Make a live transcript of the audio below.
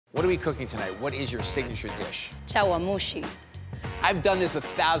What are we cooking tonight? What is your signature dish? Chawanmushi. I've done this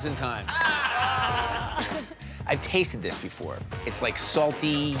 1,000 times. I've tasted this before. It's like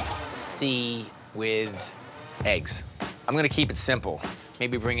salty sea with eggs. I'm gonna keep it simple.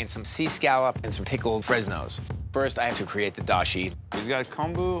 Maybe bring in some sea scallop and some pickled Fresnos. First, I have to create the dashi. He's got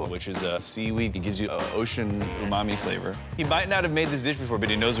kombu, which is a seaweed. It gives you an ocean umami flavor. He might not have made this dish before, but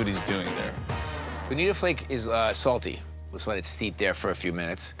he knows what he's doing there. Bonito flake is salty. Let's let it steep there for a few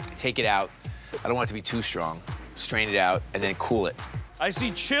minutes. Take it out. I don't want it to be too strong. Strain it out and then cool it. I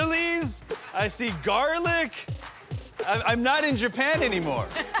see chilies. I see garlic. I'm not in Japan anymore.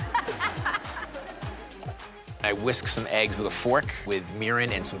 I whisk some eggs with a fork with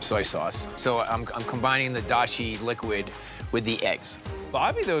mirin and some soy sauce. So I'm combining the dashi liquid with the eggs.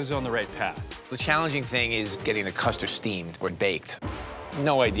 Bobby, though, is on the right path. The challenging thing is getting the custard steamed or baked.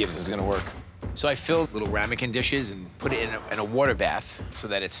 No idea if this is gonna work. So I fill little ramekin dishes and put it in a water bath so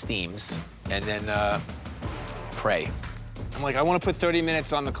that it steams, and then pray. I'm like, I want to put 30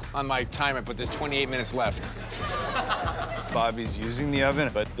 minutes on my timer, but there's 28 minutes left. Bobby's using the oven,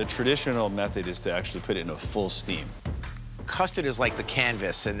 but the traditional method is to actually put it in a full steam. Custard is like the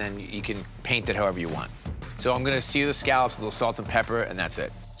canvas, and then you can paint it however you want. So I'm gonna sear the scallops with a little salt and pepper, and that's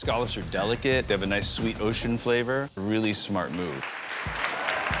it. Scallops are delicate. They have a nice sweet ocean flavor. Really smart move.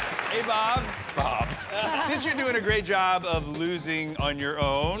 Hey, Bob. Bob. Since you're doing a great job of losing on your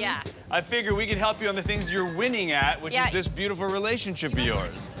own, Yeah. I figure we can help you on the things you're winning at, which is this beautiful relationship of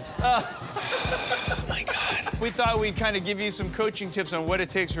yours. Oh my God. We thought we'd kind of give you some coaching tips on what it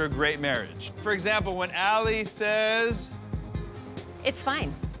takes for a great marriage. For example, when Allie says, It's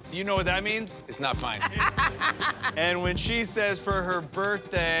fine. you know what that means? It's not fine. And when she says for her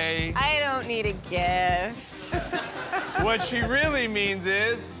birthday, I don't need a gift. what she really means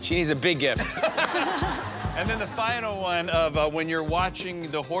is, She needs a big gift. and then the final one of when you're watching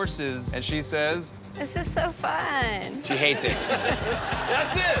the horses and she says, This is so fun. She hates it.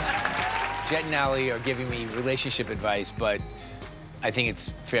 that's it. Jet and Allie are giving me relationship advice, but I think it's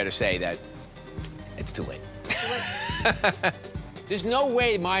fair to say that it's too late. There's no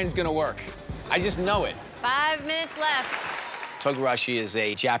way mine's gonna work. I just know it. 5 minutes left. Togarashi is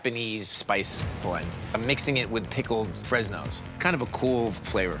a Japanese spice blend. I'm mixing it with pickled Fresnos. Kind of a cool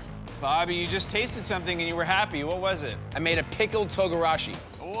flavor. Bobby, you just tasted something and you were happy. What was it? I made a pickled Togarashi.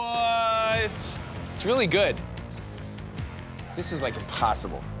 What? It's really good. This is like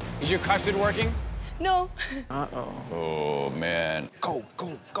impossible. Is your custard working? No. Uh-oh. Oh, man. Go,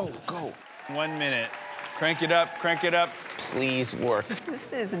 go, go, go. 1 minute. Crank it up, crank it up. Please work.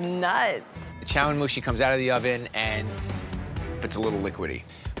 This is nuts. The chawanmushi comes out of the oven and it's a little liquidy.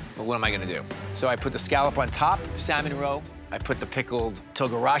 But what am I gonna do? So I put the scallop on top, salmon roe. I put the pickled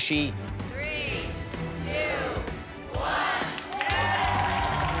togarashi. 3, 2, 1.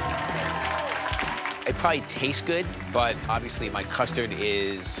 It probably tastes good, but obviously my custard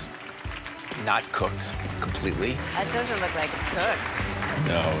is not cooked completely. That doesn't look like it's cooked.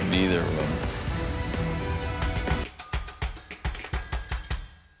 No, neither of them.